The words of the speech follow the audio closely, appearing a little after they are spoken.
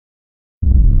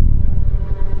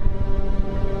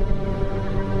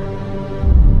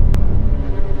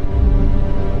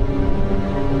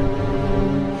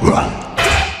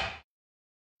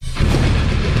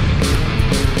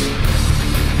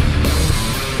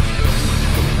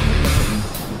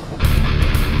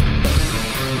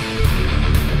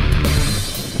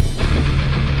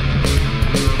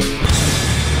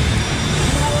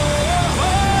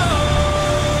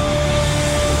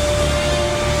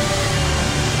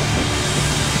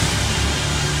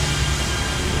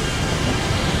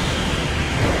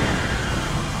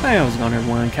Hey, how's it going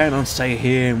everyone? KayneHunterTaker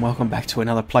here and welcome back to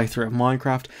another playthrough of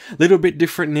Minecraft. A little bit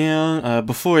different now.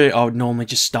 Before I would normally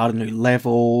just start a new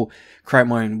level, create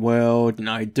my own world, you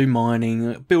know, do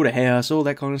mining, build a house, all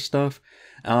that kind of stuff.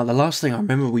 The last thing I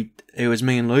remember, it was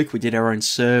me and Luke, we did our own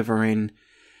server and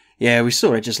yeah, we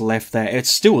sort of just left that. It's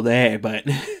still there, but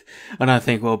I don't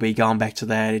think we'll be going back to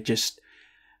that.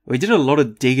 We did a lot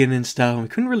of digging and stuff and we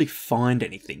couldn't really find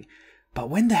anything. But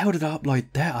when the hell did I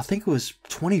upload that? I think it was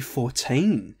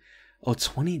 2014. Or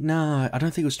no, I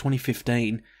don't think it was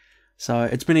 2015. So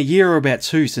it's been a year or about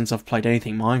two since I've played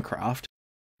anything Minecraft.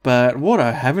 But what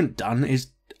I haven't done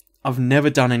is, I've never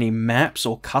done any maps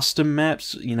or custom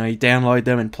maps. You know, you download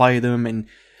them and play them and,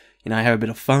 you know, have a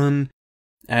bit of fun.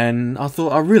 And I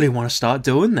thought I really want to start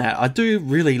doing that. I do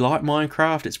really like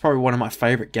Minecraft. It's probably one of my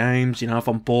favourite games. You know, if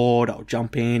I'm bored, I'll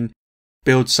jump in,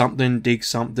 build something, dig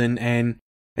something, and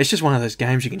it's just one of those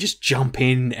games you can just jump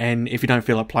in, and if you don't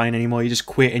feel like playing anymore, you just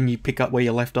quit and you pick up where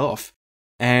you left off.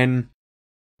 And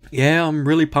yeah, I'm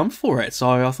really pumped for it.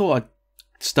 So I thought I'd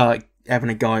start having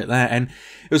a go at that, and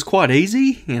it was quite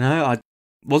easy. You know, I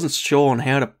wasn't sure on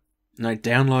how to, you know,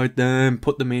 download them,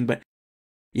 put them in, but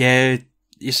yeah,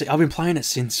 you see, I've been playing it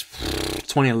since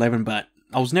 2011, but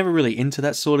I was never really into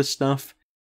that sort of stuff.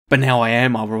 But now I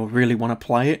am. I really want to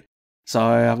play it. So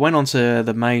I went onto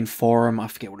the main forum, I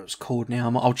forget what it was called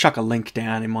now, I'll chuck a link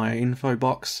down in my info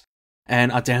box,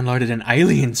 and I downloaded an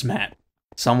Aliens map.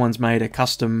 Someone's made a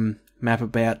custom map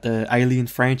about the Alien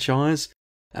franchise.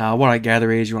 What I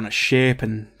gather is you're on a ship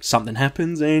and something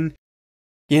happens, and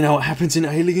you know what happens in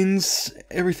Aliens,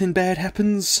 everything bad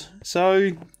happens,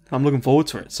 so I'm looking forward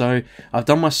to it. So I've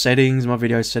done my settings, my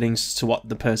video settings to what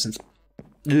the person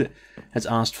has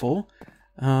asked for.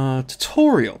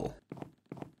 Tutorial.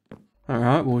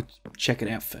 Alright, we'll check it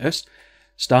out first.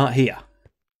 Start here.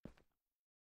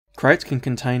 Crates can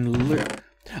contain loot.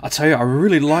 I tell you, I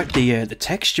really like the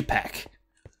texture pack.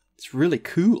 It's really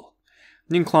cool.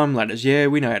 You can climb ladders. Yeah,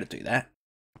 we know how to do that.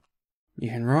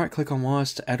 You can right click on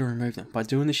wires to add or remove them. By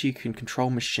doing this, you can control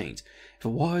machines. If a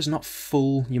wire is not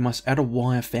full, you must add a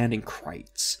wire found in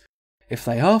crates. If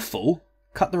they are full,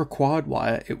 cut the required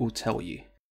wire, it will tell you.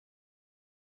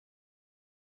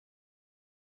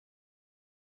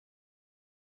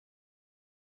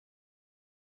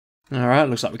 Alright,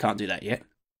 looks like we can't do that yet.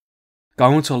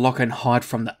 Go into a locker and hide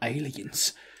from the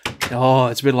aliens. Oh,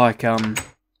 it's a bit like,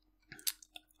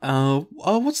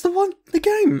 what's the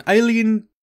game? Alien...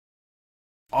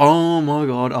 Oh my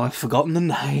god, I've forgotten the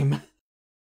name.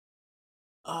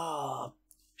 Oh,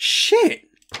 shit.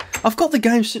 I've got the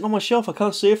game sitting on my shelf, I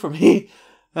can't see it from here.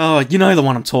 Oh, you know the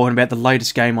one I'm talking about, the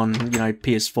latest game on, you know,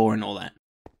 PS4 and all that.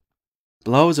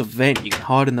 Below is a vent, you can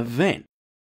hide in the vent.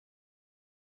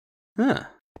 Huh.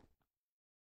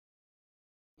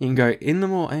 You can go in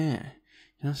them or air.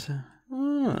 Not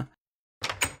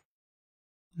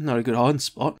a good hiding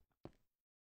spot.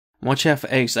 Watch out for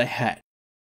eggs they hatch.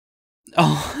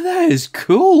 Oh, that is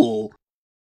cool.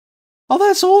 Oh,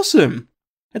 that's awesome.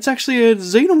 It's actually a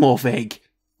xenomorph egg.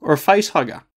 Or a face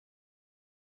hugger.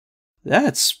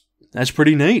 That's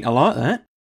pretty neat. I like that.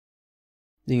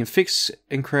 You can fix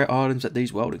and create items at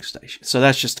these welding stations. So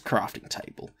that's just a crafting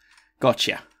table.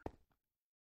 Gotcha.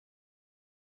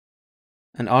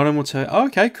 An item will tell... Oh,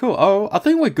 okay, cool. Oh, I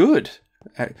think we're good.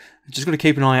 Just got to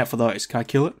keep an eye out for those. Can I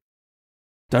kill it?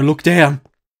 Don't look down.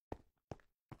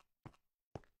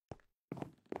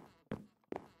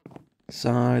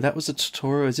 So, that was the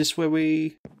tutorial. Is this where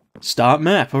we... Start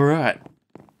map, alright.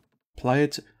 Play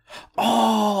it...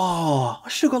 Oh! I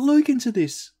should have got Luke into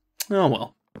this. Oh,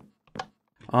 well.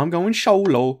 I'm going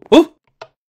solo. Oh!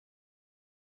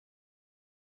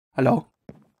 Hello?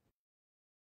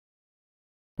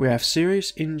 We have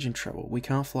serious engine trouble. We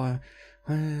can't fly.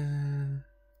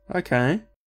 Okay.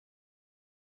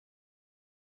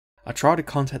 I tried to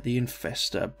contact the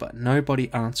Infesta, but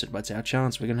nobody answered. But it's our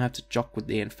chance. We're going to have to jock with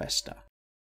the Infesta.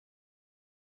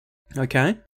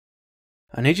 Okay.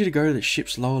 I need you to go to the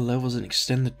ship's lower levels and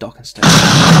extend the docking station.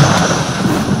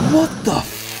 What the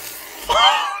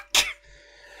fuck?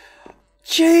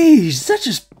 Jeez, that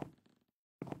just...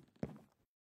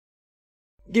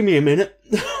 Give me a minute.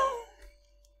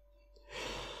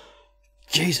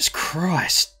 Jesus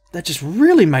Christ, that just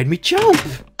really made me jump.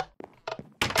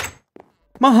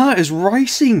 My heart is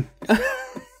racing.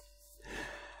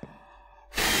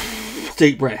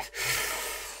 Deep breath.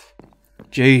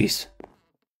 Jeez.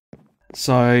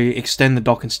 So, extend the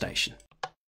docking station.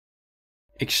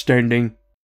 Extending.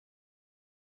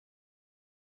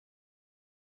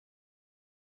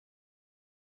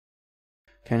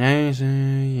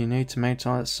 You need to make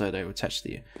ties so they will attach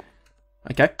to you.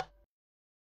 Okay.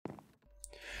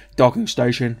 Docking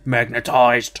station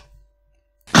magnetized.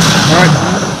 Alright.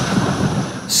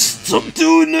 Stop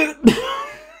doing it!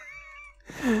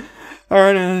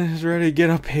 Alright, I was ready to get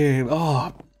up here.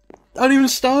 Oh, I haven't even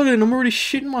started and I'm already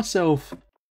shitting myself.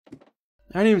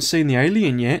 I haven't even seen the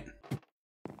alien yet.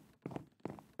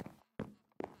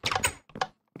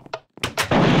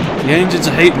 The engines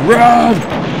are heating. Run!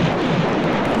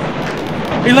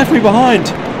 He left me behind!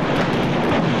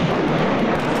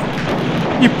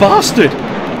 You bastard!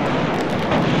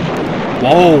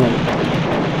 Whoa!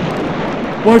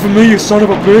 Wait for me, you son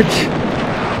of a bitch!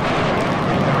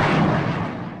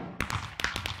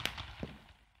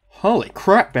 Holy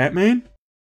crap, Batman!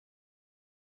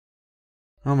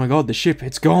 Oh my god, the ship,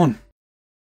 it's gone!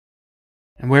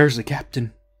 And where is the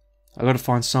captain? I gotta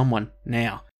find someone,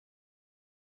 now.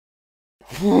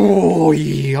 Oh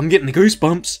yeah, I'm getting the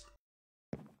goosebumps!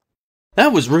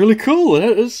 That was really cool,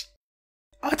 that is.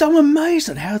 I'm amazed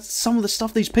at how some of the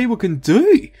stuff these people can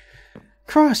do.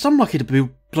 Christ, I'm lucky to be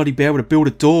able to build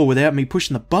a door without me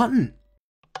pushing the button.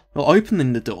 Or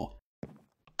opening the door.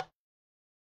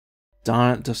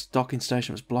 Darn it, the docking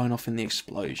station was blown off in the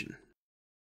explosion.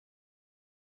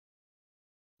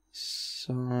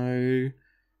 So...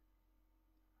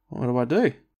 what do I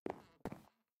do?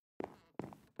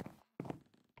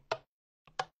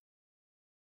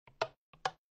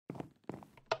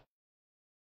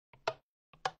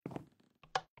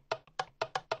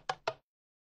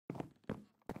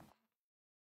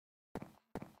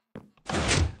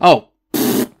 Oh!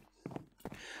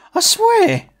 I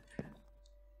swear!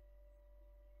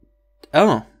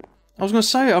 Oh. I was gonna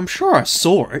say, I'm sure I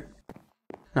saw it.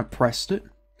 I pressed it.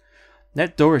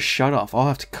 That door is shut off. I'll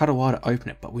have to cut a wire to open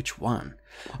it, but which one?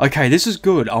 Okay, this is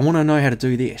good. I want to know how to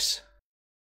do this.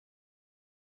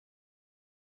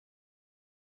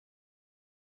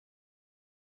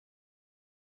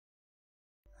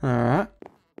 Alright.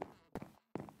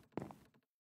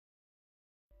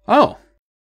 Oh!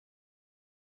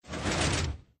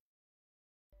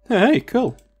 Hey,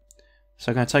 cool.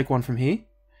 So I'm going to take one from here.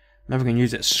 Maybe we can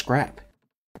use it as scrap.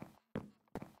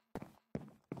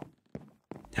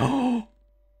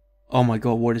 Oh my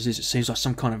god, what is this? It seems like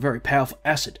some kind of very powerful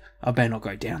acid. I better not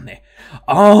go down there.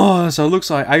 Oh, so it looks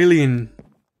like alien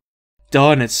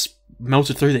died and it's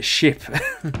melted through the ship.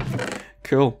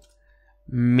 Cool.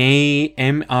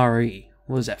 MRE.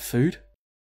 What is that, food?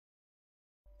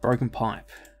 Broken pipe.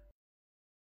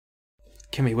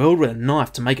 Can be welded with a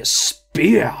knife to make a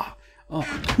spear.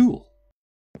 Oh, cool.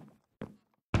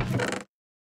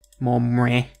 More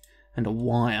meh and a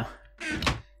wire.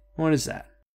 What is that?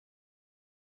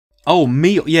 Oh,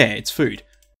 meal. Yeah, it's food.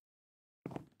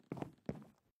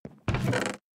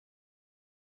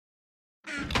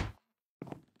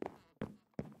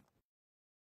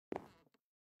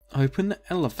 Open the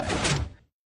elevator.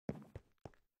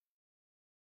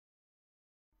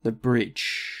 The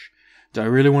bridge. Do I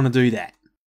really want to do that?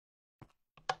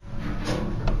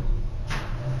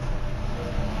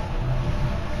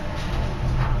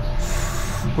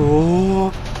 Oh,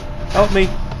 help me.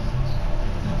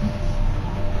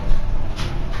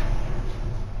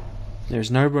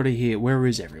 There's nobody here. Where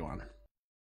is everyone?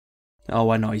 Oh,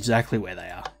 I know exactly where they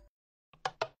are.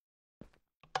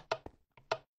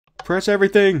 Press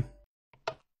everything.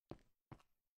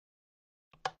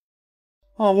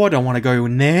 Oh, I don't want to go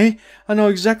in there. I know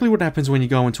exactly what happens when you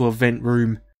go into a vent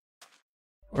room.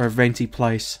 Or a venty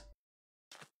place.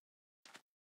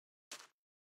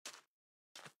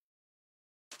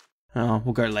 Oh,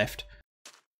 we'll go left.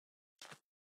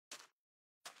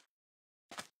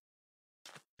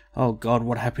 Oh god,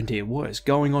 what happened here? What is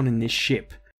going on in this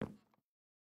ship?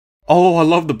 Oh, I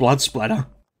love the blood splatter.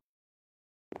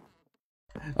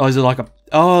 Oh, is it like a...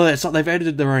 oh, it's like they've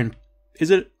edited their own... is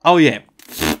it? Oh, yeah.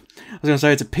 I was going to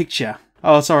say it's a picture.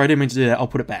 Oh, sorry, I didn't mean to do that. I'll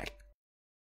put it back.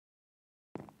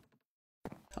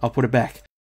 I'll put it back.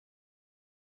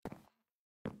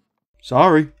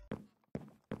 Sorry.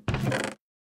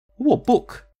 Ooh, a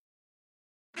book.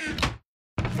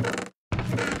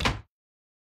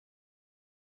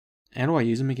 How do I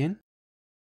use them again?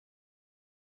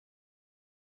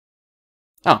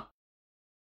 Oh.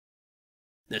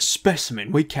 The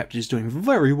specimen we captured is doing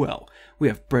very well. We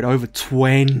have bred over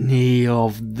 20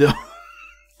 of them.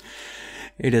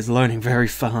 It is learning very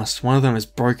fast. One of them has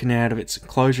broken out of its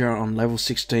enclosure on level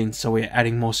 16, so we are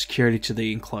adding more security to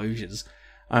the enclosures.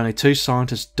 Only 2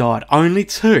 scientists died. Only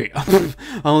 2?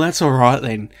 Oh, that's alright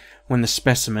then. When the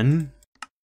specimen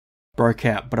broke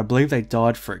out, but I believe they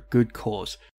died for a good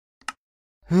cause.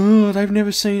 Oh, they've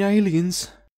never seen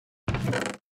aliens.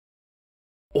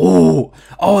 Oh!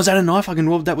 Oh, is that a knife? I can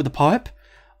weld that with a pipe?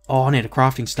 Oh, I need a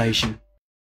crafting station.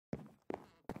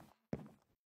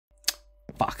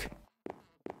 Fuck.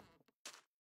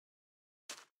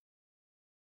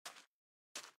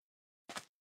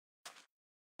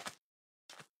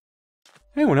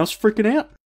 Anyone else freaking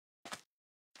out?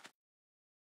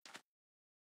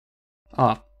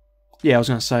 Oh. Yeah, I was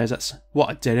going to say, is that...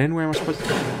 What, a dead end? Where am I supposed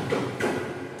to...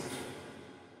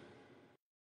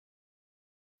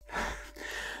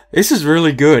 This is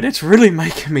really good. It's really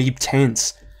making me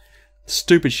tense.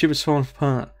 Stupid ship is falling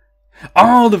apart.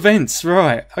 Oh, the vents!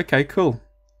 Right. Okay, cool.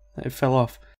 It fell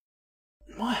off.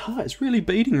 My heart is really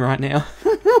beating right now.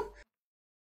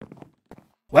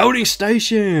 Welding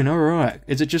station! Alright.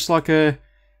 Is it just like a...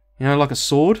 You know, like a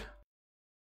sword?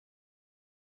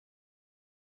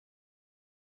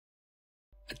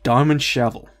 A diamond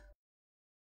shovel.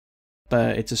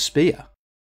 But it's a spear.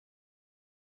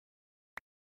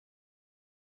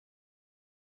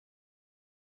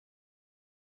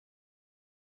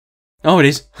 Oh, it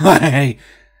is. Hey,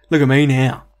 look at me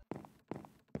now.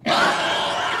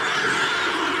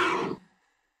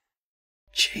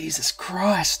 Jesus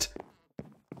Christ.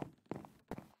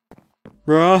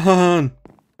 Run.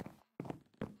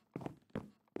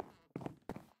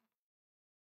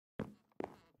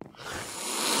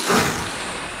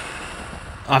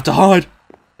 I have to hide.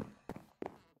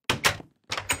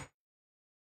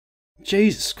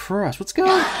 Jesus Christ, what's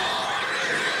going on?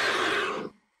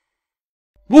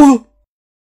 Whoa!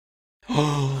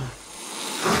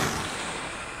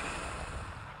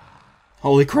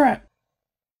 Holy crap.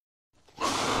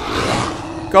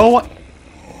 Go away.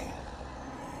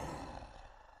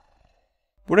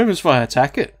 What happens if I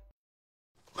attack it?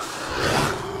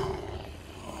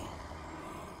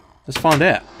 Let's find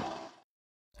out.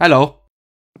 Hello.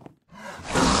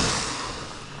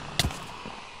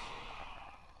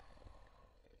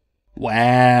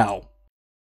 Wow.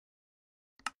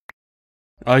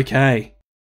 Okay.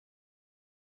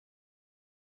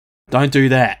 Don't do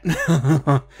that.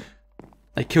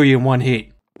 They kill you in one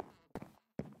hit.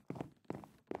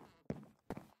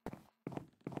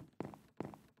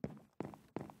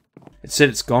 It said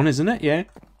it's gone, isn't it? Yeah.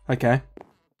 Okay.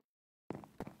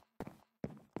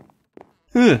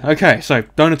 Ugh, okay, so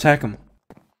don't attack them.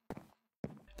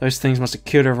 Those things must have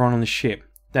killed everyone on the ship.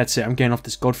 That's it, I'm getting off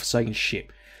this godforsaken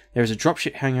ship. There is a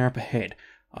dropship hangar up ahead.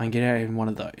 I can get out in one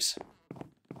of those.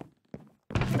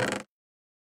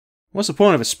 What's the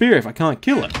point of a spear if I can't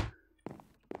kill it?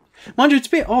 Mind you, it's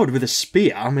a bit odd with a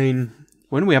spear. I mean,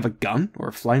 when we have a gun or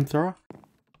a flamethrower?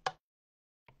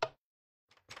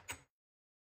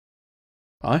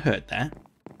 I heard that.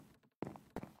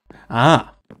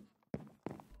 Ah.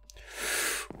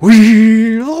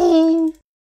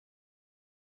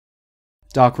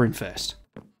 Dark Infesta.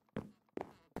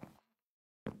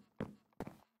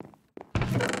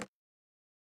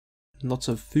 Lots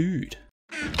of food.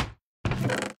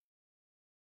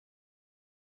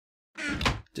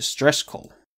 Distress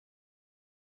call.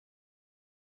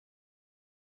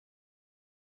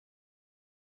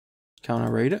 Can't I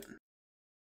read it?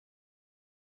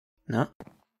 No.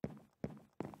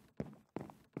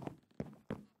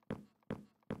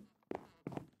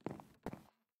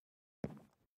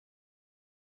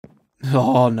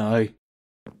 Oh no.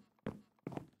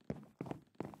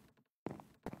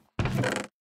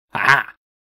 Ah!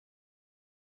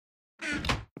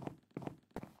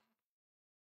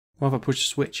 What if I push the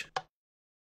switch?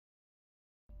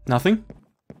 Nothing?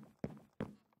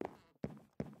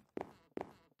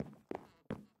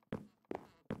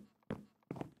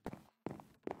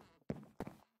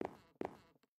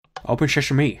 Open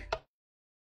sesame.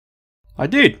 I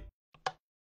did!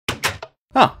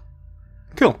 Ah!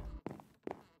 Cool.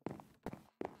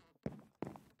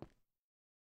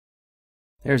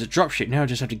 There's a dropship now, I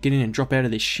just have to get in and drop out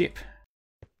of this ship.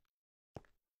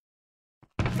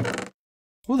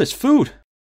 Oh, there's food!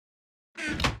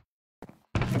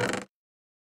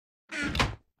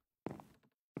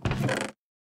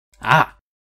 Ah!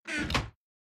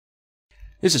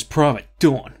 This is Private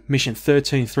Dawn, Mission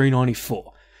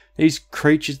 13394. These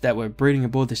creatures that were breeding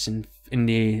aboard this in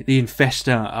the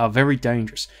Infesta are very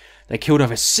dangerous. They killed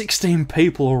over 16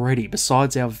 people already,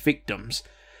 besides our victims.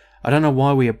 I don't know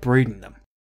why we are breeding them,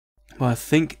 but I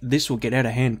think this will get out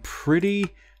of hand pretty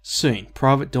soon.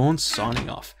 Private Dawn signing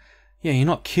off. Yeah, you're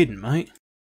not kidding, mate.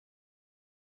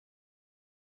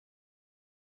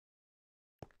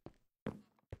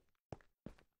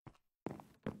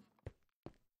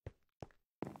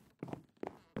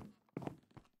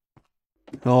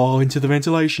 Oh, into the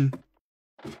ventilation.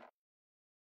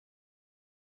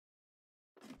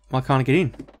 Why can't I get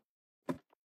in?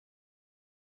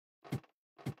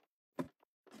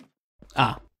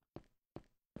 Ah.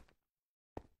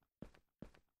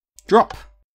 Drop.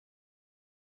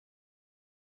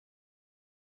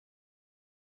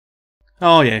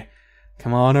 Oh yeah.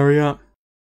 Come on, hurry up.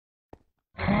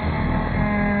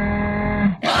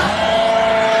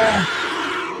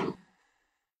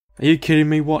 Are you kidding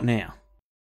me? What now?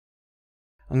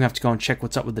 I'm gonna have to go and check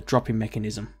what's up with the dropping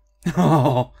mechanism.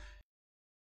 Oh.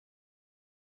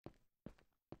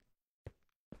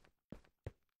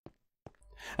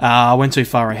 I went too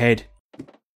far ahead.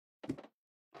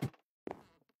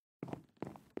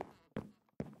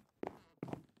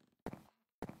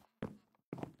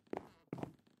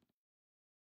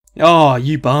 Oh,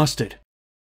 you bastard.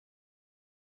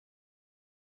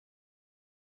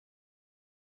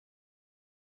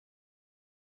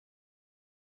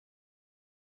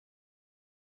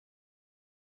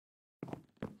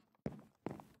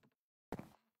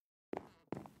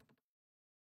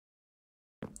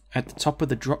 At the top of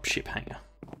the dropship hangar.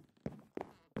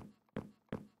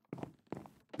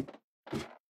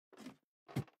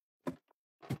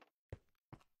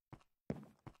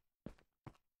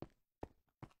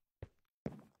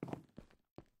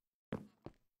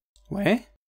 Where?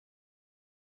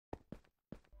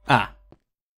 Ah.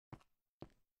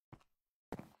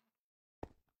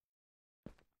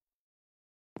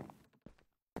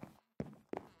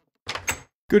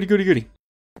 Goody, goody, goody.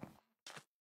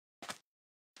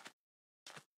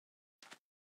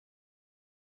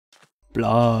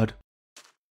 Blood.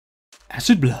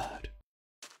 Acid blood.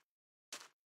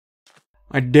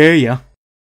 I dare ya.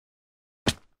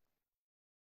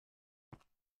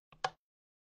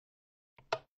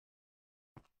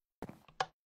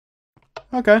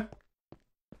 Okay.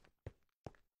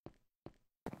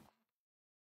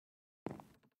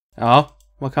 Oh,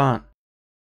 why can't?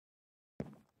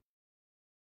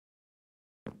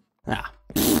 Ah,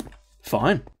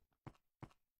 fine.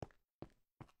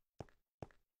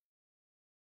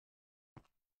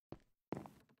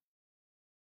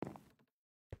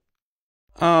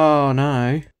 Oh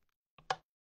no.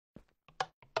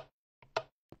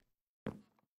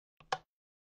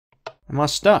 Am I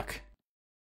stuck?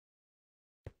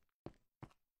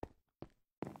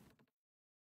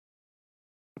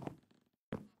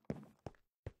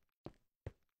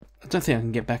 I don't think I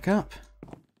can get back up.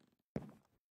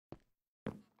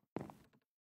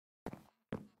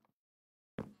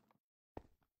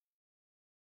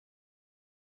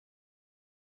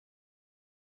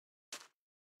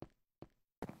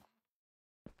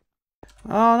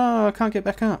 Oh no, I can't get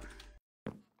back up.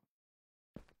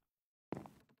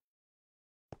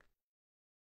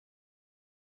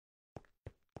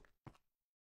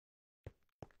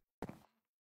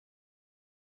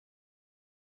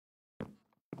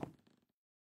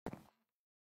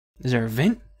 Is there a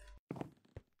vent?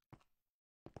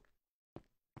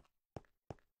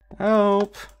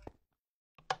 Help!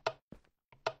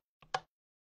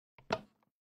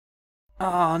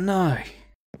 Oh no.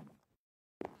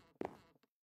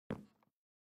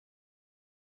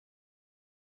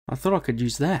 I thought I could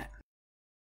use that.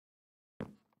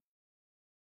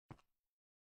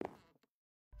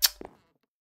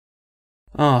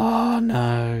 Oh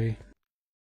no.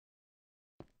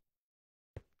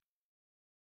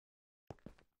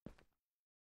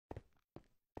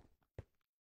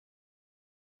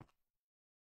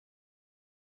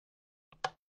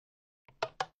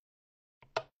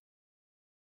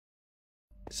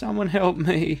 Someone help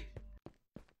me.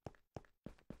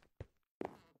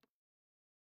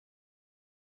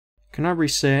 Can I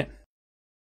reset?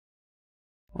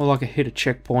 Or like I hit a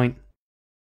checkpoint?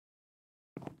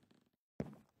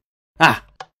 Ah!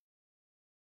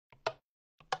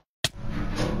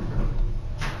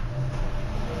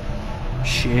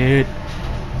 Shit.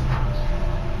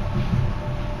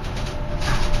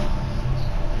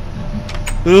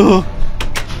 Ugh.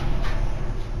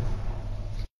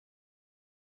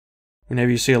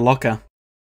 Whenever you see a locker,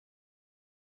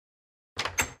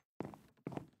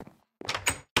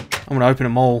 I'm gonna open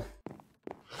them all.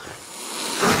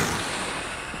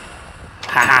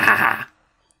 Ha ha ha ha!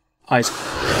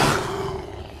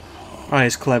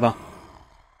 Eyes clever.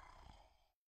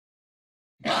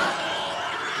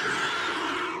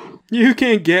 You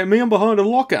can't get me, I'm behind a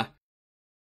locker.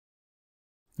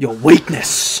 Your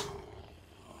weakness.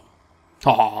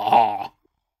 Oh.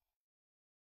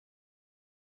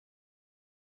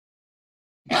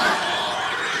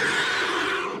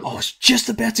 I was just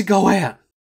about to go out.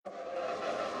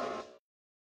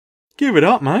 Give it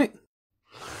up, mate.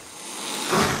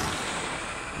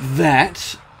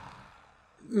 That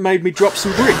made me drop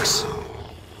some bricks.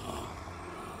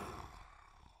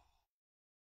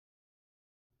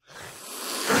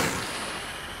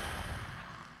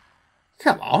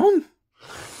 Come on.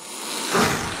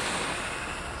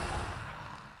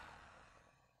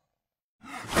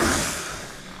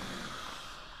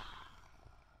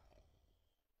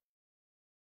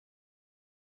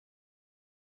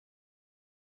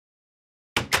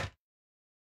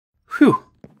 Whew.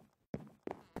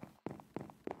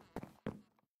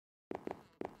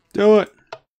 Do it.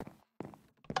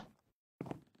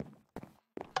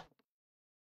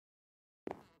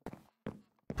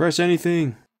 Press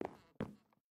anything.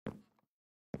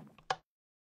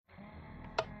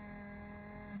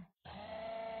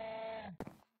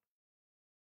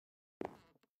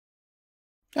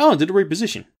 Oh, did it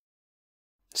reposition?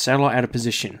 Satellite out of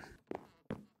position.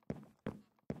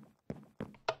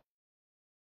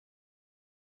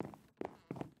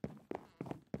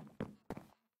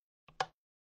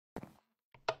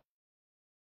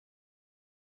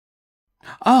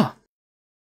 Ah!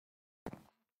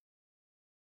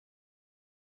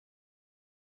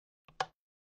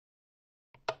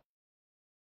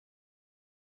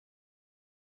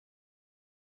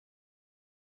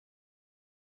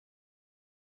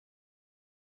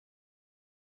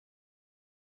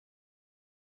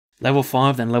 Level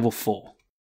 5, then level 4.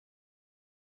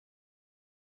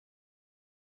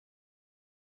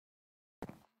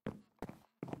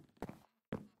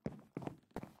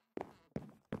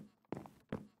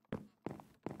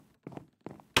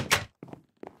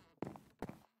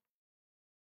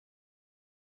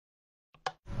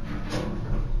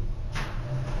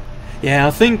 Yeah,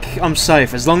 I think I'm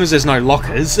safe, as long as there's no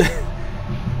lockers.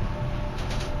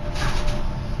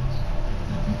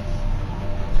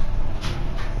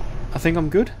 I think I'm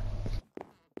good.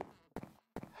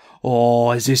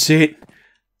 Oh, is this it?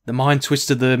 The mind twist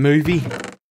of the movie?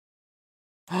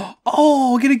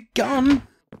 Oh, get a gun!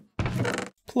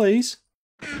 Please.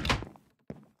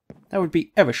 That would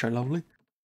be ever so lovely.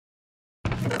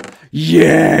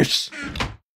 Yes!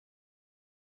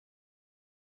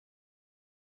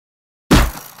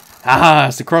 Ah,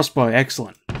 it's the crossbow.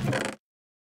 Excellent.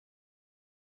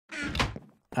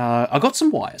 I got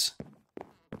some wires.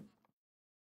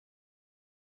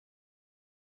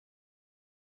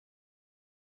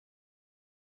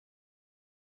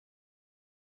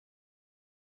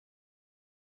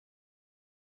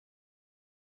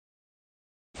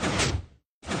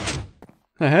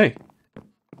 Hey.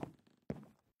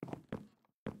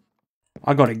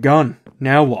 I got a gun.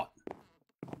 Now what?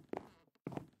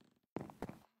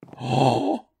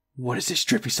 Oh, what is this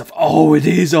drippy stuff? Oh, it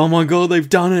is. Oh my god, they've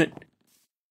done it.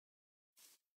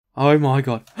 Oh my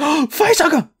god.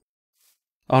 Facehugger!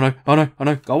 Oh no, oh no, oh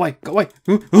no. Go away, go away.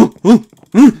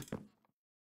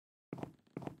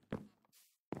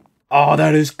 Oh,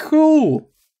 that is cool.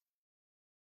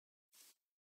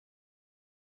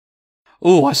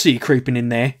 Oh, I see you creeping in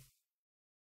there.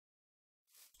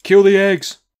 Kill the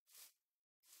eggs.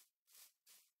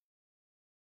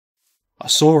 I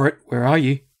saw it. Where are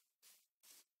you?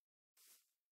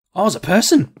 Oh, it's a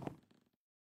person.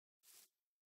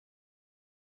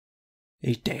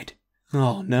 He's dead.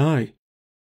 Oh no.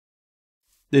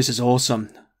 This is awesome.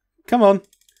 Come on.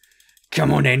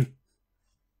 Come on in.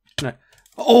 No.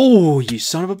 Oh, you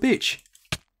son of a bitch.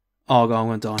 Oh god,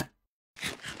 I'm gonna die.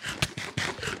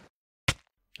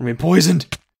 I'm being poisoned.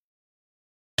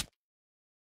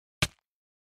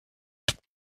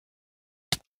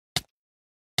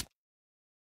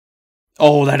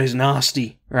 Oh, that is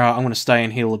nasty. Right, I'm gonna stay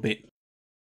and heal a bit.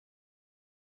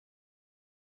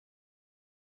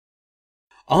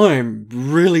 I'm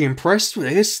really impressed with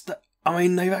this. I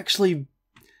mean, they've actually...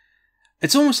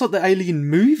 It's almost like the Alien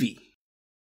movie.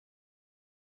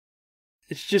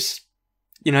 It's just...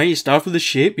 You know, you start with the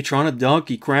ship, you're trying to dock,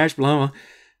 you crash, blah, blah.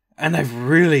 And they've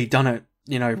really done it,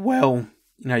 you know, well.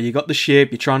 You know, you got the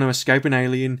ship, you're trying to escape an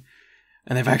alien.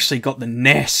 And they've actually got the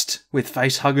nest with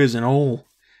face huggers and all.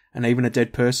 And even a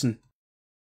dead person.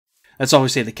 That's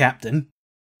obviously the captain.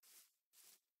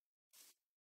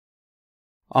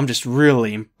 I'm just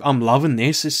really... I'm loving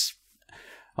this.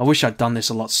 I wish I'd done this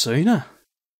a lot sooner.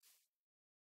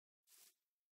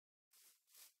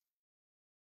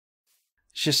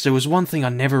 It's just, there was one thing I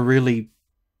never really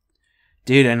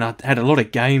did, and I had a lot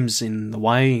of games in the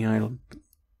way, you know,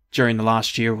 during the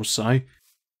last year or so.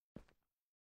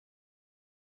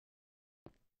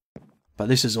 But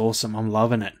this is awesome. I'm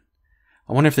loving it.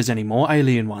 I wonder if there's any more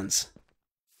alien ones.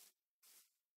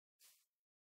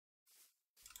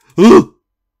 Ooh!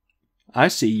 I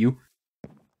see you.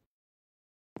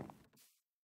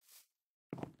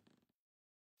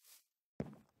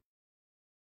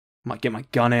 Might get my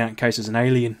gun out in case there's an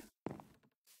alien.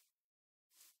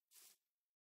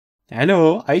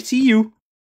 Hello, I see you.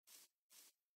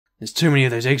 There's too many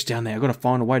of those eggs down there. I've got to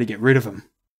find a way to get rid of them.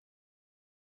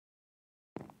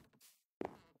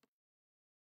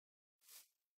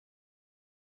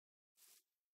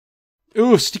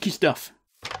 Ooh, sticky stuff.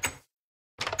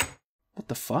 What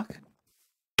the fuck?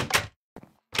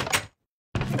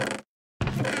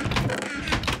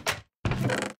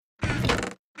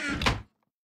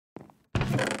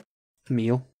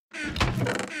 Meal.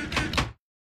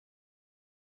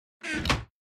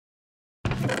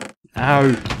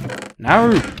 No!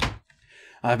 No!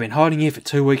 I've been hiding here for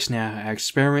 2 weeks now. Our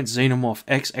experiment Xenomorph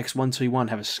XX121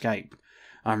 have escaped.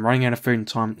 I'm running out of food and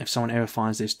time. If someone ever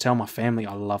finds this, tell my family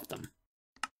I love them.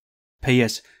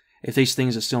 P.S. If these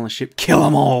things are still on the ship, kill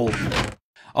them all!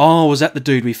 Oh, was that the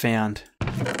dude we found?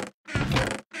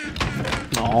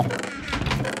 Oh.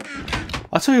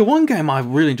 I'll tell you, one game I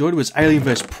really enjoyed was Alien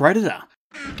vs Predator.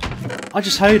 I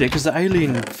just hated it because the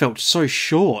alien felt so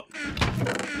short.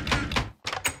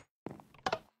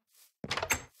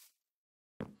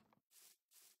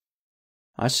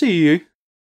 I see you.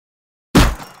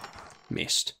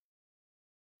 Missed.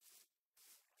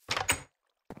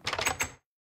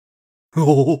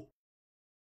 Oh.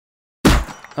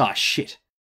 Ah, shit.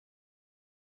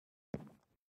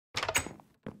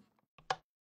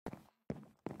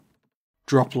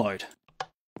 Drop load.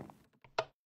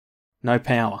 No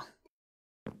power.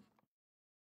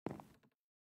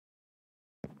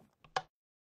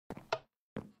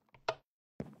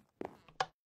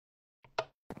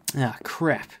 Ah,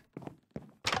 crap.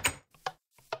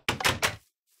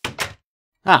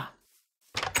 Ah.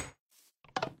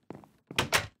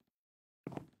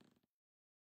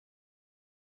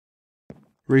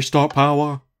 Restart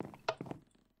power.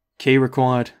 Key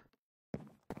required.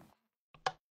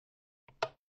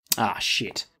 Ah,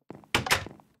 shit.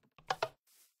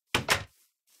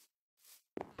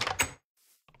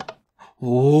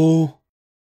 Oh.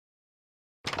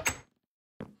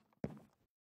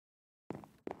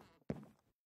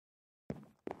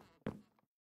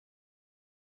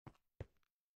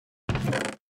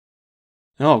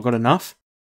 Oh, got enough?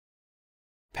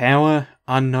 Power,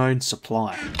 unknown,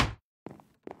 supply.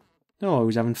 Oh,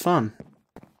 he's having fun.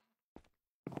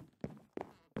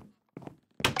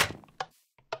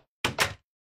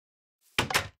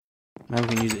 Maybe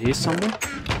we can use it here somewhere?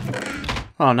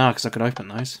 Oh no, because I could open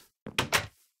those.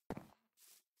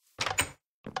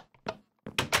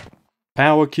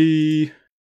 Power key.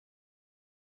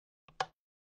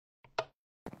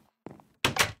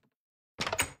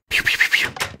 Pew, pew, pew, pew.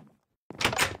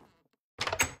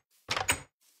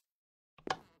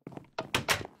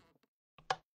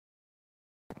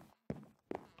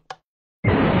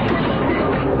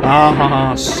 Ah ha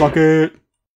ha, suck it.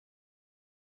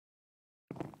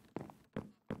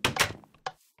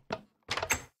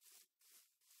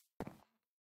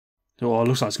 Oh, it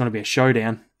looks like it's going to be a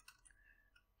showdown.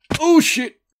 Oh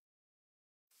shit!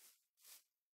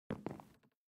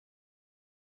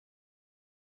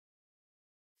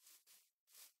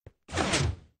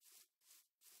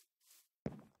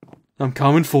 I'm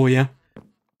coming for you.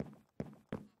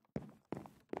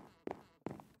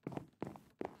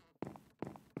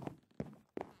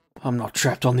 I'm not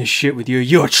trapped on this shit with you.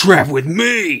 You're trapped with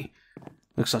me!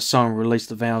 Looks like someone released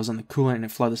the valves on the coolant and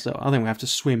it flooded us out. I think we have to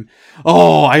swim.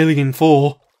 Oh, Alien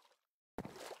 4!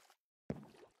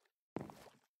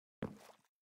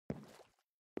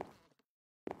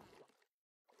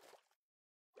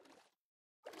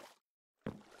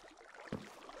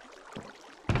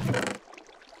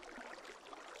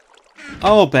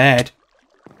 Oh, bad.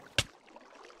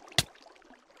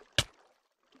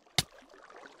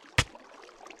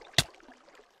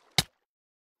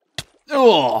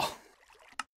 Oh!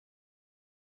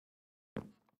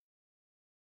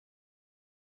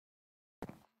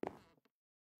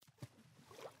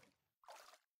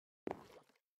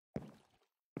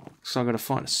 So I've got to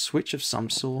find a switch of some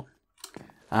sort.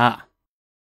 Ah.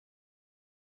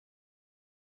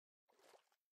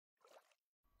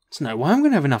 There's no way I'm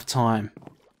going to have enough time.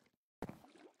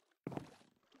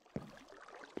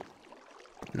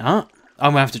 No.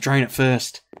 I'm going to have to drain it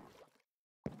first.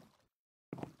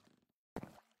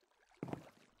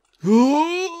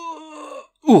 Ooh.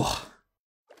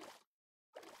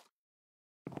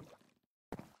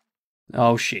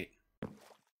 Oh shit.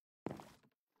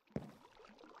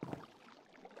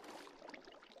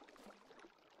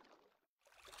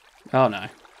 Oh no.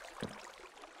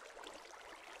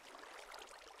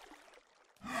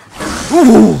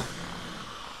 Ooh.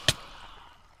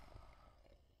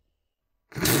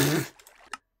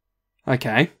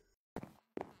 Okay.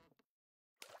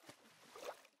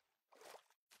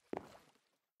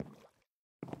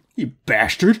 You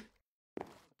bastard.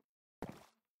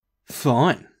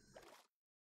 Fine.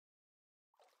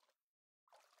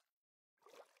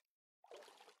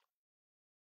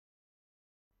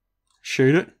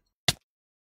 Shoot it.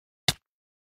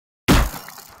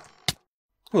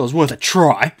 Well, it was worth a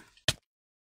try.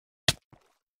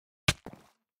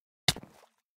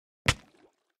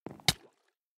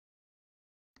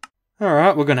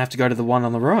 Alright, we're going to have to go to the one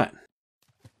on the right.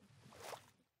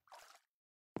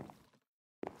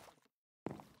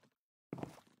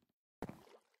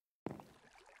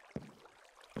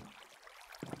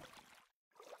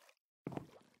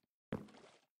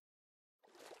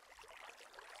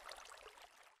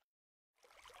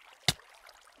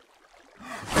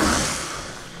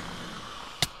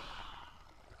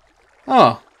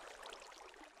 Oh.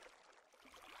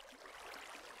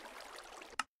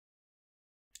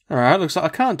 Alright, looks like I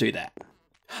can't do that.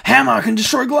 Hammer! I can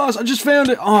destroy glass! I just found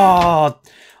it! Oh!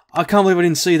 I can't believe I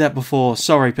didn't see that before.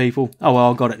 Sorry, people. Oh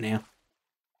well, I got it now.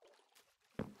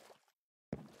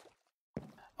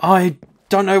 I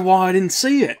don't know why I didn't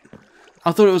see it.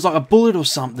 I thought it was like a bullet or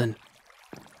something.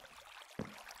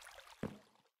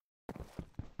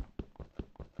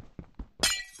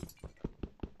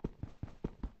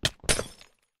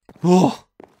 Oh!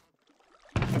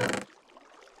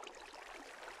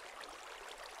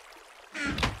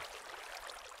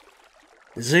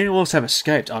 The Xenomorphs have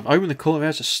escaped. I've opened the cooler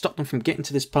valves to stop them from getting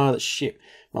to this part of the ship.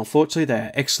 But unfortunately, they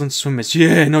are excellent swimmers.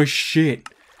 Yeah, no shit.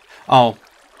 Oh,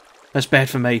 that's bad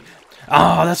for me.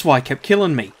 Ah, that's why it kept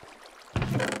killing me.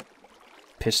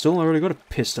 Pistol? I already got a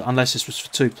pistol. Unless this was for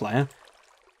 2-player.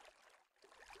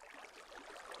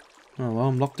 Oh well,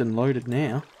 I'm locked and loaded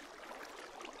now.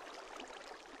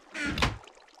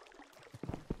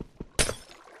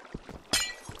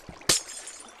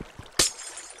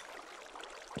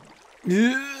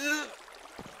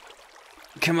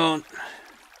 Come on.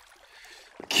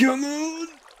 Come on.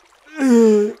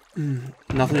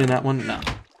 Nothing in that one? No.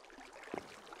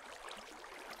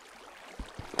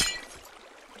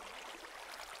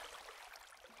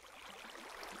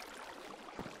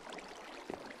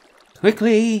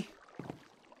 Quickly.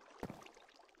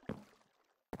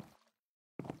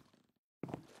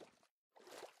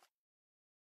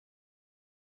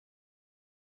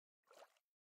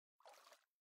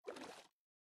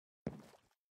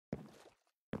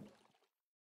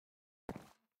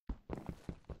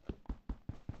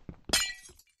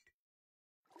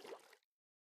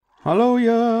 Hello,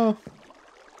 yeah.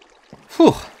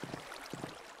 Whew.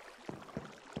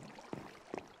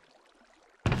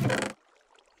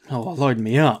 Oh, load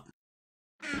me up.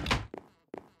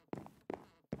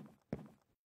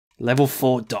 Level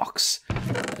 4 docks.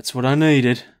 That's what I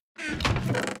needed.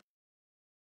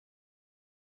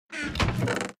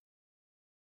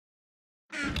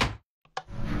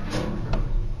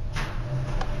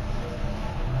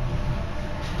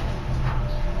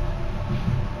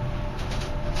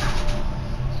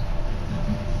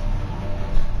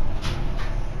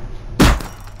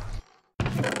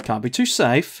 Can't be too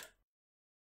safe.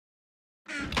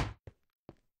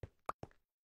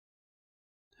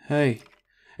 Hey.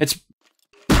 It's...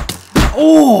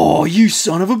 Oh, you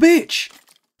son of a bitch!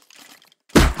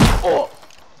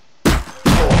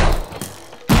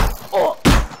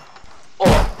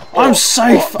 I'm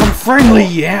safe! I'm friendly,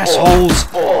 you assholes!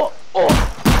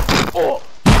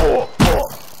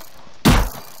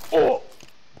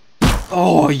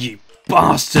 Oh, you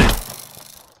bastard!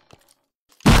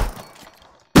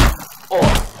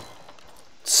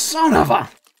 Son of a...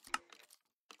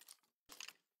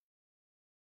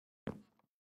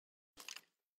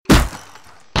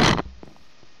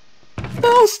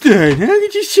 Bastard! How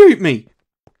could you shoot me?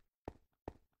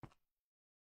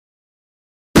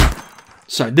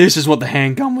 So this is what the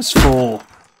handgun was for.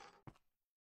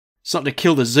 It's not to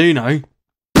kill the Xeno.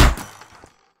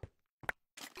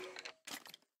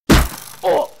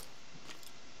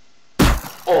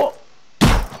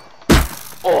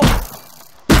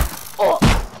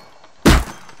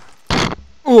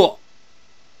 Oh.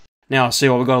 Now I see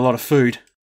why we've got a lot of food.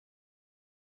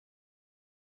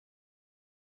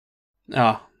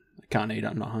 Ah, I can't eat,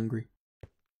 I'm not hungry.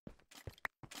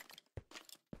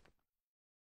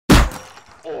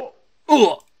 Oh.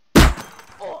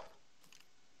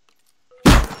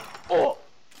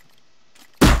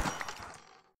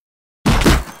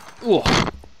 Oh.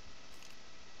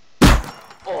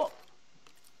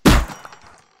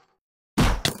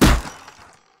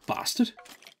 Bastard.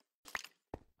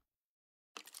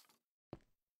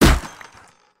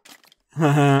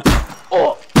 Haha.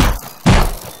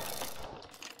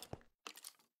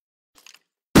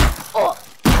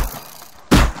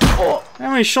 How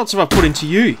many shots have I put into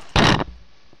you?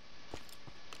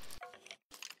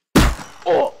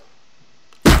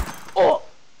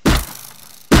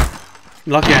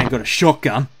 Lucky I ain't got a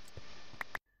shotgun.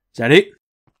 Is that it?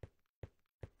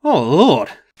 Oh lord.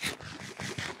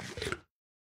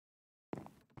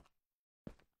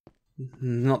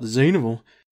 Not the Xenoval.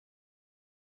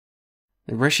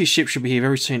 The rescue ship should be here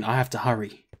very soon. I have to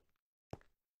hurry.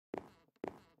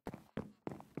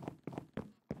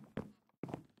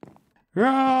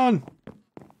 Run!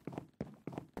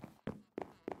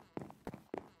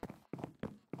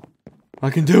 I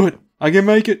can do it! I can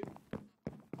make it!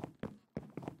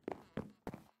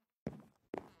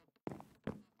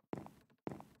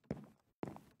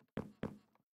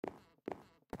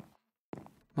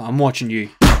 I'm watching you.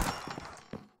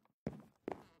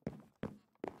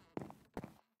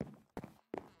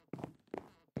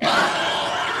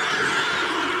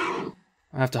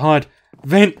 have to hide.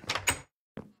 Vent!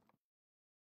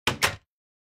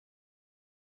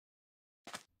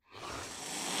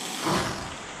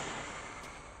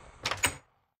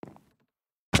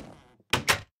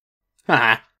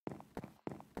 Haha.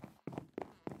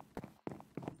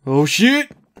 Oh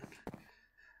shit!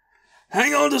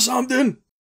 Hang on to something!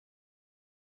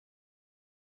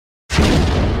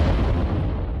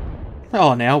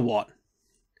 Oh, now what?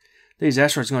 These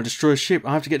asteroids are going to destroy a ship.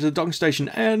 I have to get to the docking station.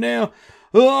 And now...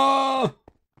 Oh!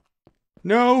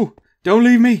 No! Don't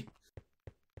leave me!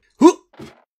 Huh!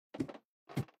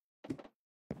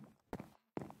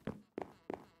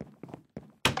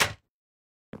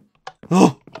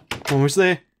 Oh! Almost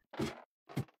there.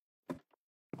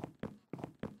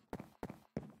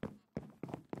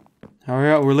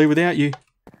 Hurry up, we'll leave without you.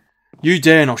 You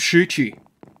dare and I'll shoot you.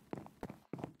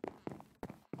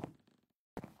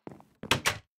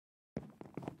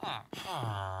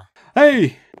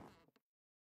 Hey!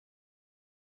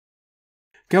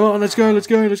 Come on, let's go, let's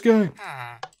go, let's go.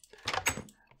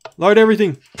 Load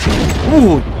everything.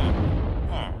 Ooh!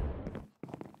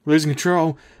 Losing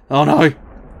control. Oh no.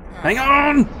 Hang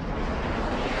on!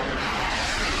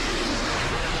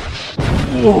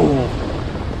 Whoa!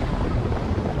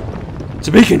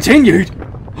 To be continued?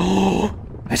 Oh,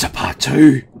 there's a part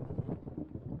 2.